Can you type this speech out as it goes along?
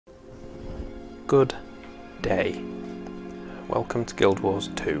Good day. Welcome to Guild Wars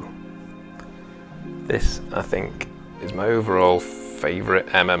 2. This, I think, is my overall favourite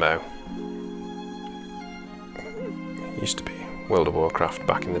MMO. It used to be World of Warcraft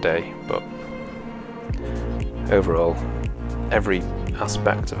back in the day, but overall, every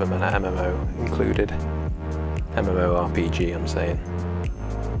aspect of an MMO included. MMORPG, I'm saying.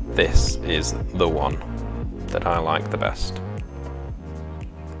 This is the one that I like the best.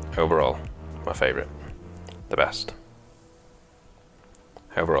 Overall, my favourite. The best.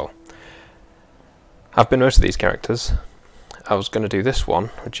 Overall. I've been most of these characters. I was going to do this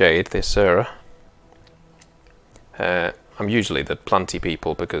one with Jade, the Asura. I'm usually the planty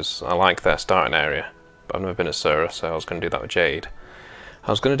people because I like their starting area, but I've never been Asura, so I was going to do that with Jade.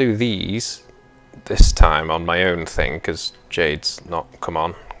 I was going to do these this time on my own thing because Jade's not come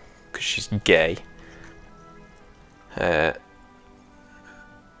on because she's gay.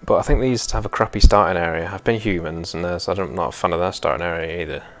 But I think these have a crappy starting area. I've been humans and I'm not a fan of their starting area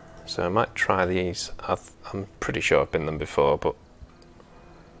either. So I might try these. I'm pretty sure I've been them before, but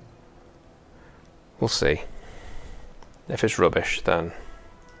we'll see. If it's rubbish, then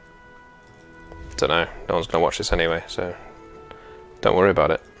I don't know. No one's going to watch this anyway, so don't worry about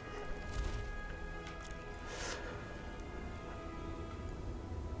it.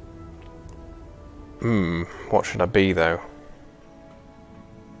 What should I be though?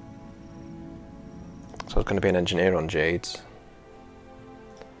 So I was going to be an engineer on Jade's.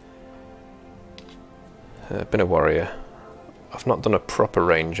 Been a warrior. I've not done a proper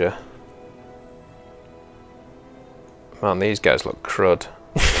ranger. Man, these guys look crud.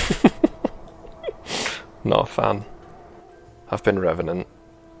 Not a fan. I've been revenant.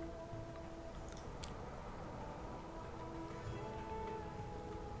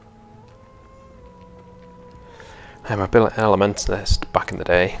 I've been an elementalist back in the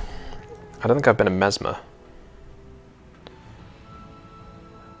day. I don't think I've been a Mesmer.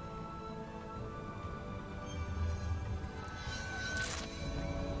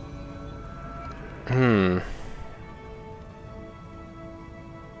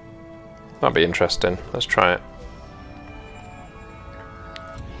 That'd be interesting. Let's try it.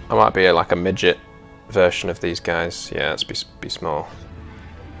 I might be like a midget version of these guys. Yeah, let's be small.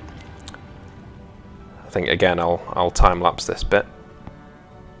 I think again I'll time lapse this bit.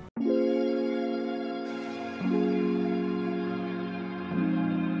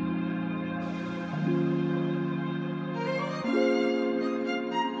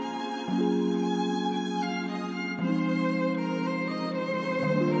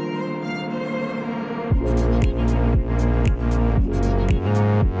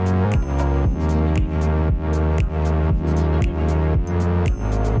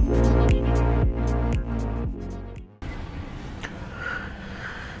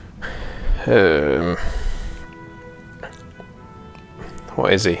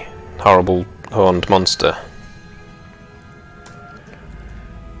 What is he? Horrible horned monster.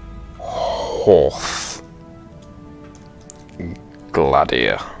 Horth.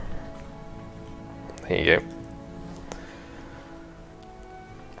 Gladiator. There you go.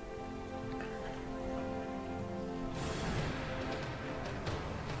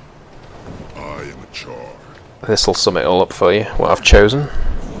 I am a Charr. This'll sum it all up for you, what I've chosen.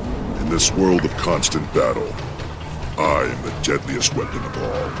 In this world of constant battle, I am the deadliest weapon of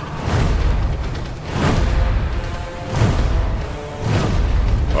all.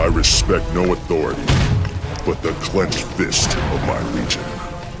 I respect no authority but the clenched fist of my legion.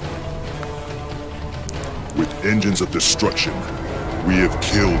 With engines of destruction, we have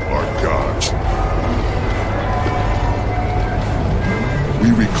killed our gods.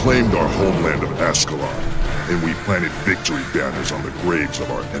 We reclaimed our homeland of Ascalon, and we planted victory banners on the graves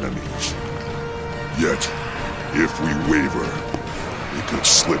of our enemies. Yet, if we waver, it could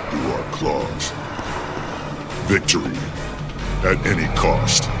slip through our claws. Victory, at any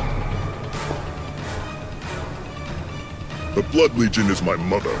cost. The Blood Legion is my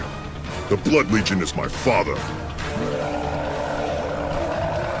mother. The Blood Legion is my father.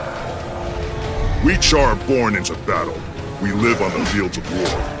 We Charr are born into battle. We live on the fields of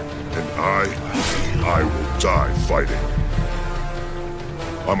war. And I will die fighting.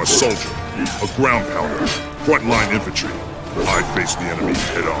 I'm a soldier, a ground pounder, frontline infantry. I face the enemy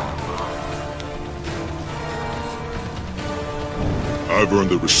head on. I've earned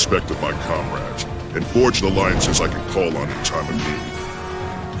the respect of my comrades, and forged alliances I can call on in time of need.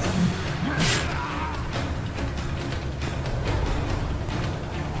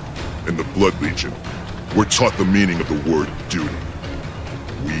 In the Blood Legion, we're taught the meaning of the word duty.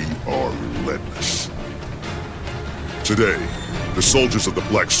 We are relentless. Today, The soldiers of the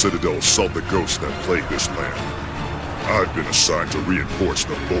Black Citadel assault the ghosts that plague this land. I've been assigned to reinforce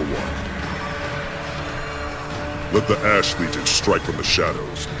the bulwark. Let the Ash Legion strike from the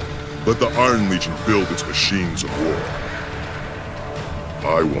shadows. Let the Iron Legion build its machines of war.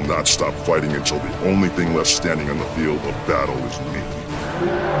 I will not stop fighting until the only thing left standing on the field of battle is me.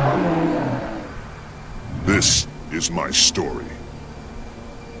 This is my story.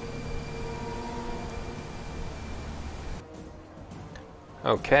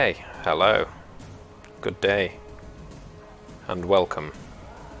 Okay, hello. Good day. And welcome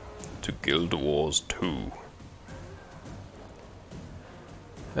to Guild Wars 2.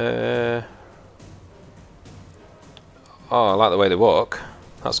 Oh, I like the way they walk.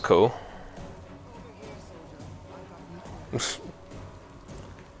 That's cool.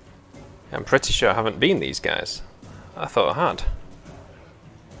 I'm pretty sure I haven't been these guys. I thought I had.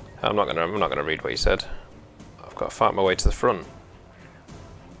 I'm not gonna read what he said. I've got to fight my way to the front.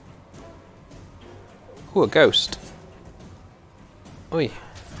 Ooh, a ghost. Oi.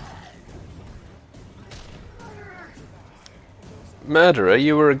 Murderer,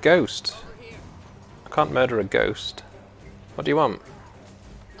 you were a ghost. I can't murder a ghost. What do you want?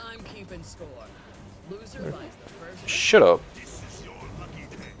 I'm keeping score. Loser buys the first. Shut up.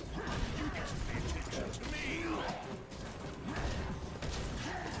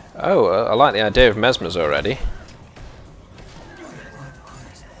 Oh, I like the idea of Mesmers already.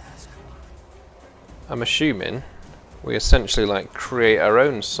 I'm assuming we essentially like create our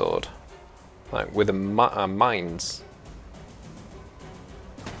own sword, like with our minds.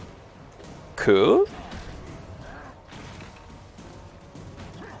 Cool.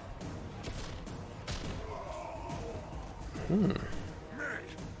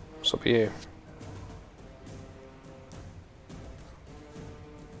 What's up with you?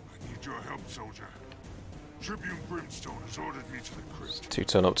 I need your help, soldier. Tribune Brimstone has ordered me to the crypt. Two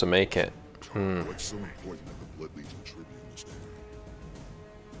turn up to make it. What's so important that the Blood Legion Tribune is there?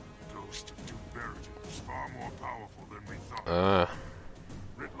 Ghost of Duke Barrington is far more powerful than we thought.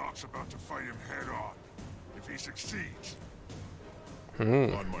 Ridlock's about to fight him head on. If he succeeds,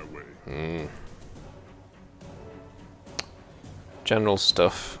 on my way. General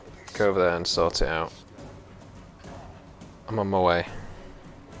stuff. Go over there and sort it out. I'm on my way.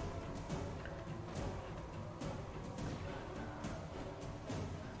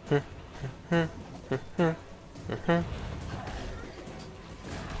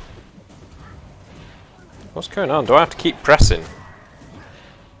 What's going on? Do I have to keep pressing?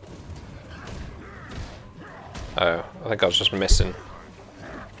 Oh, I think I was just missing.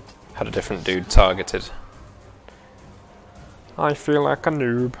 Had a different dude targeted. I feel like a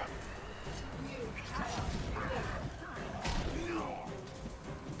noob.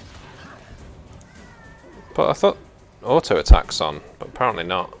 But I thought auto attack's on, but apparently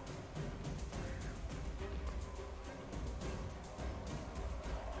not.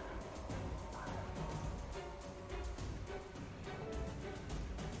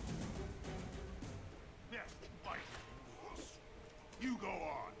 You go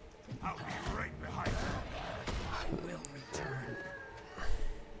on. I'll be right behind you.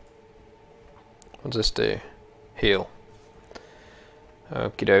 What does this do? Heal.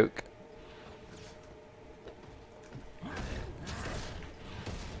 Okie doke.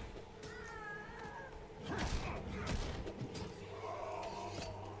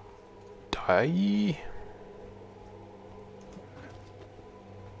 Die.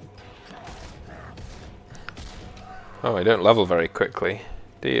 Oh, I don't level very quickly,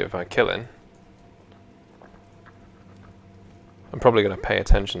 do you, if I kill him? I'm probably going to pay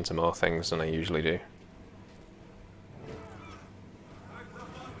attention to more things than I usually do.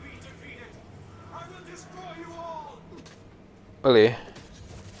 Will you?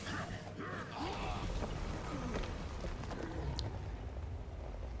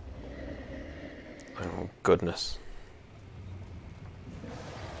 Oh, goodness.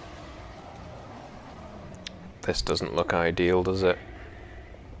 This doesn't look ideal, does it?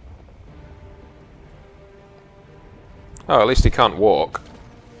 Oh, at least he can't walk.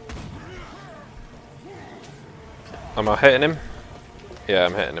 Am I hitting him? Yeah,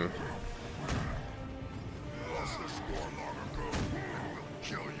 I'm hitting him.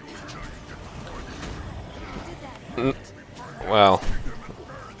 Well,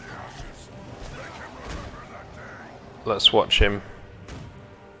 let's watch him.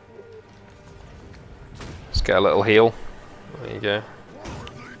 Let's get a little heal. There you go.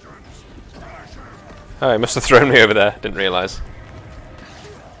 Oh, he must have thrown me over there. Didn't realise.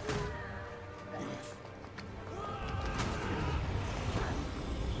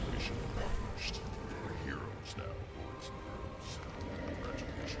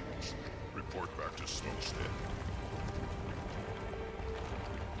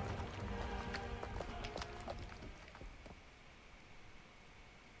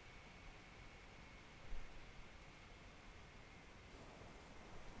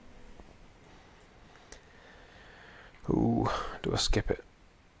 Ooh, do I skip it?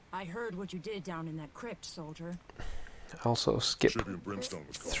 I heard what you did down in that crypt, soldier. I'll sort of skip Tribune Brimstone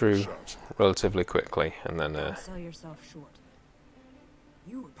was calling through the shots. relatively quickly, and then Don't sell yourself short.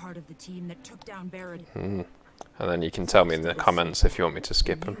 You were part of the team that took down Barrett. and then you can tell me in the comments if you want me to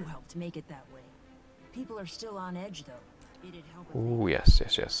skip them. You helped make it that way. People are still on edge, though. It'd help if Ooh, yes,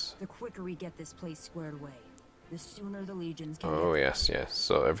 yes, yes. the quicker we get this place squared away, the sooner the legions can Oh, get yes, yes.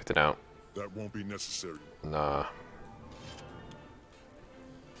 Sort everything out. That won't be necessary. Nah.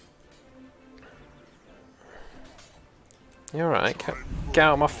 You alright? Get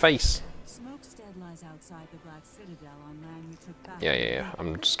out of my face. Smokestead lies outside the Black Citadel on land we took back. Yeah, yeah, yeah.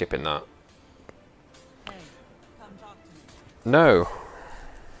 I'm skipping that. Hey, come talk to me. No.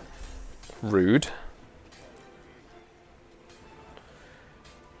 Rude.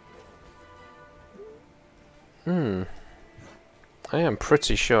 I am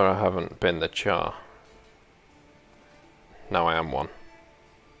pretty sure I haven't been the Charr. Now I am one.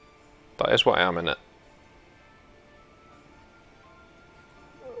 That is what I am, innit?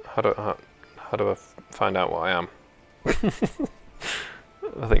 How do I find out what I am?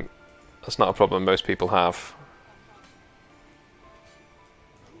 I think that's not a problem most people have.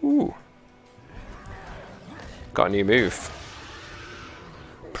 Ooh. Got a new move.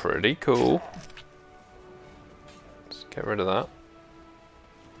 Pretty cool. Let's get rid of that.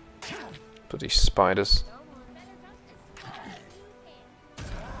 Bloody spiders.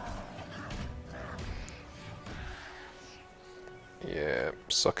 Yeah,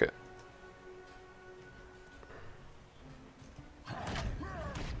 suck it.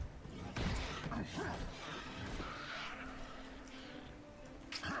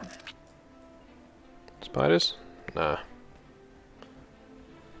 Spiders? Nah.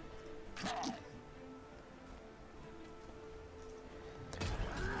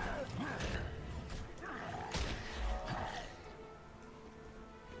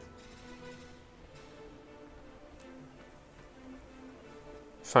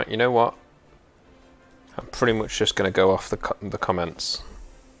 In fact, you know what? I'm pretty much just going to go off the comments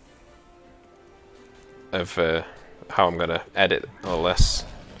of how I'm going to edit all this.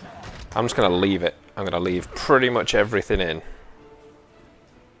 I'm just going to leave it. I'm going to leave pretty much everything in.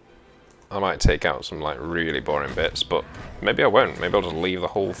 I might take out some like really boring bits, but maybe I won't. Maybe I'll just leave the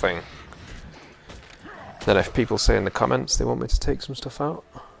whole thing. Then if people say in the comments they want me to take some stuff out,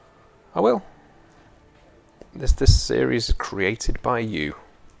 I will. This series is created by you.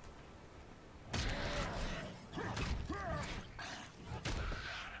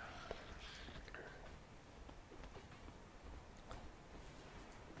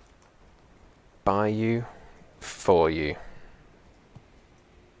 By you, for you.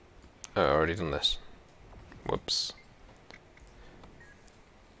 Oh, I've already done this. Whoops.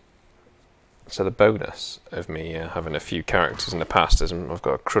 So the bonus of me having a few characters in the past is I've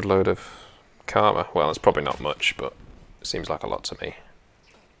got a crud load of karma. Well, it's probably not much, but it seems like a lot to me.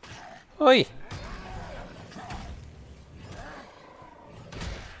 Oi!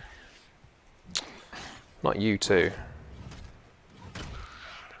 Not you too.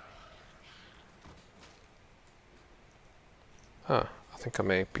 Huh, I think I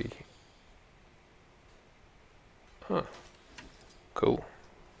may be... Huh. Cool.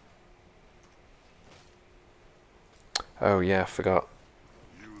 Oh yeah, I forgot.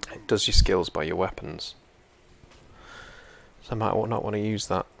 It does your skills by your weapons. So I might not want to use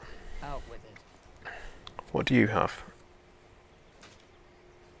that. Out with it. What do you have?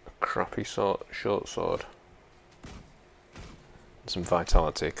 A crappy short sword. Some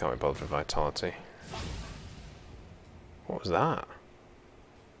vitality, can't be bothered with vitality. What was that?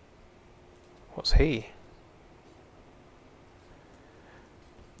 What's he?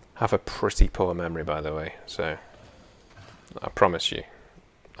 I have a pretty poor memory, by the way, so I promise you,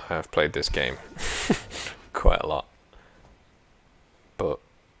 I have played this game quite a lot, but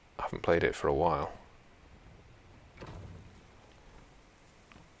I haven't played it for a while.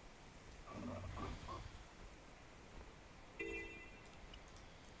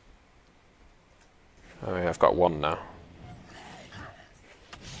 Oh yeah, I've got one now.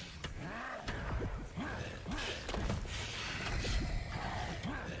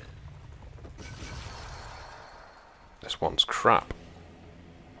 This one's crap.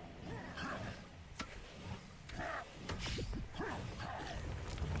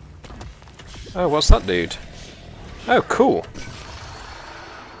 Oh, what's that dude? Oh, cool.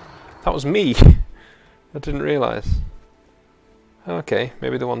 That was me. I didn't realise. Okay,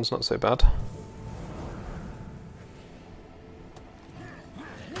 maybe the one's not so bad.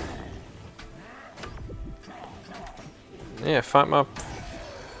 Yeah, fight my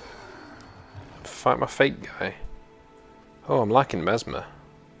fake guy. Oh, I'm liking Mesmer.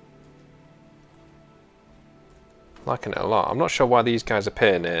 Liking it a lot. I'm not sure why these guys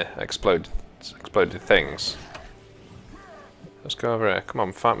appear near exploded things. Let's go over here. Come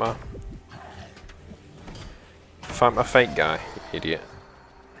on, fight my fake guy, you idiot.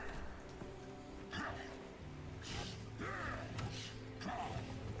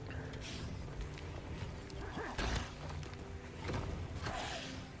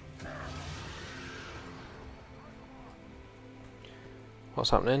 What's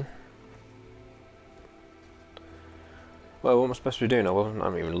happening? Well, what am I supposed to be doing? I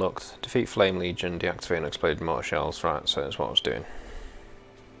haven't even looked. Defeat Flame Legion, deactivate unexploded mortar shells. Right, so that's what I was doing.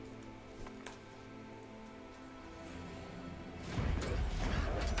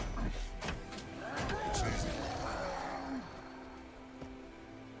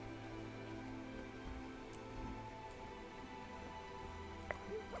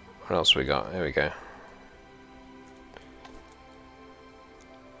 What else we got? Here we go.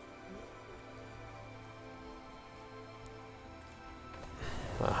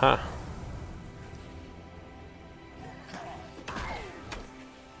 Aha.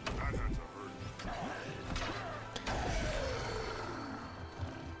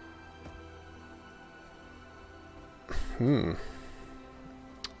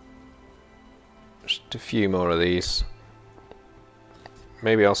 Just a few more of these.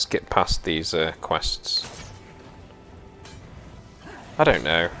 Maybe I'll skip past these quests. I don't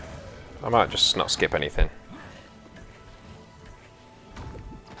know. I might just not skip anything.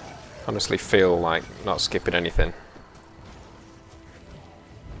 Honestly feel like not skipping anything.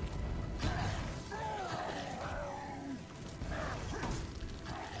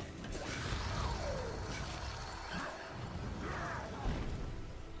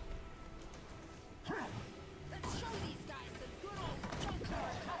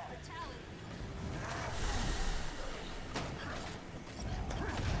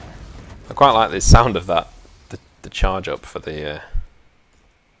 I quite like the sound of that, the charge up for the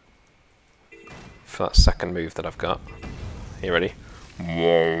for that second move that I've got. Are you ready?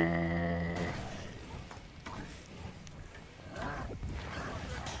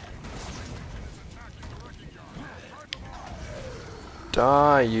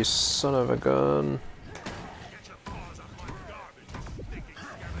 Die, you son of a gun.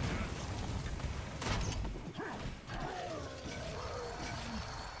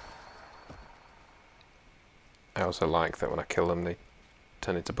 I also like that when I kill them they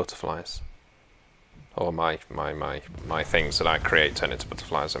turn into butterflies. Or my things that I create turn into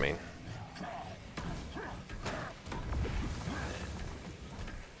butterflies, I mean.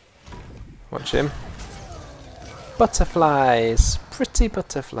 Watch him. Butterflies! Pretty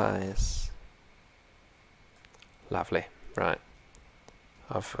butterflies. Lovely. Right.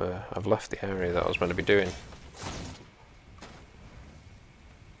 I've left the area that I was meant to be doing.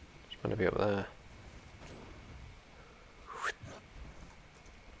 It's meant to be up there.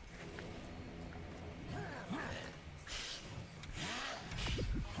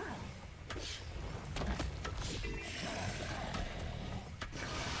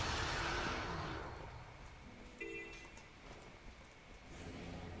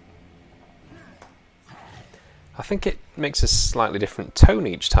 I think it makes a slightly different tone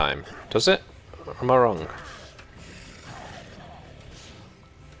each time, does it? Or am I wrong?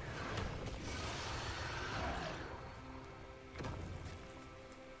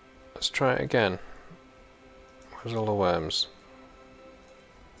 Let's try it again. Where's all the worms?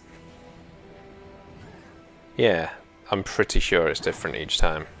 Yeah, I'm pretty sure it's different each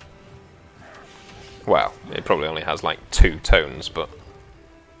time. Well, it probably only has like 2 tones, but...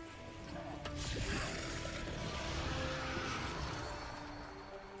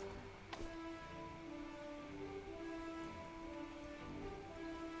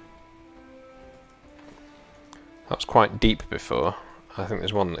 That was quite deep before. I think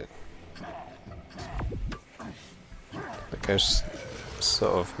there's one that goes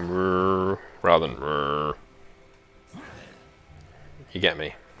sort of rather than you get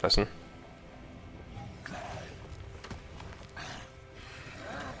me, listen.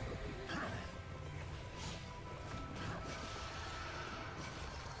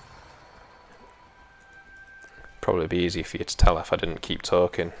 Probably be easy for you to tell if I didn't keep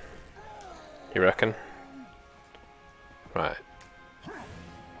talking. You reckon? Right.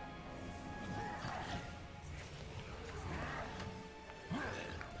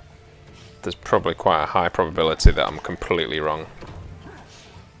 There's probably quite a high probability that I'm completely wrong.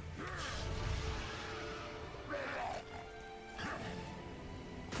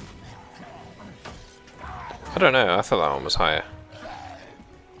 I don't know, I thought that one was higher.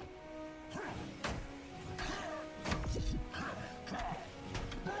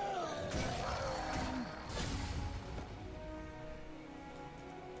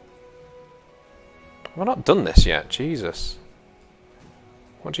 Have I not done this yet? Jesus.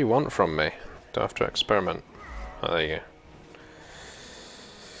 What do you want from me? Do I have to experiment? Oh, there you go.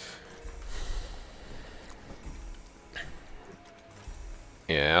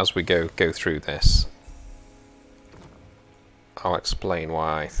 Yeah, as we go through this, I'll explain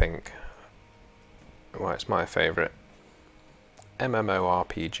why I think why it's my favourite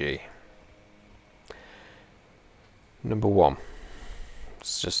MMORPG. Number 1.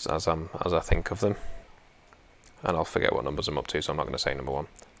 It's just as I think of them, and I'll forget what numbers I'm up to, so I'm not going to say number 1.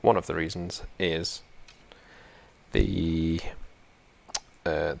 One of the reasons is the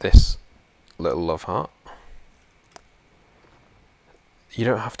this little love heart. You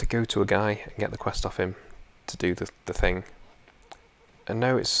don't have to go to a guy and get the quest off him to do the thing. And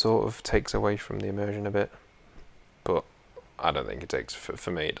no, it sort of takes away from the immersion a bit, but I don't think it takes,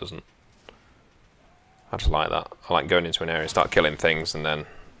 for me it doesn't. I just like that. I like going into an area, start killing things, and then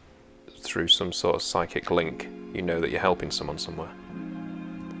through some sort of psychic link, you know that you're helping someone somewhere.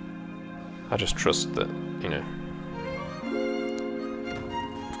 I just trust that, you know,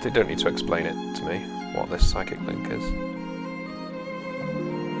 they don't need to explain it to me, what this psychic link is.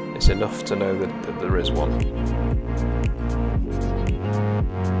 It's enough to know that there is one.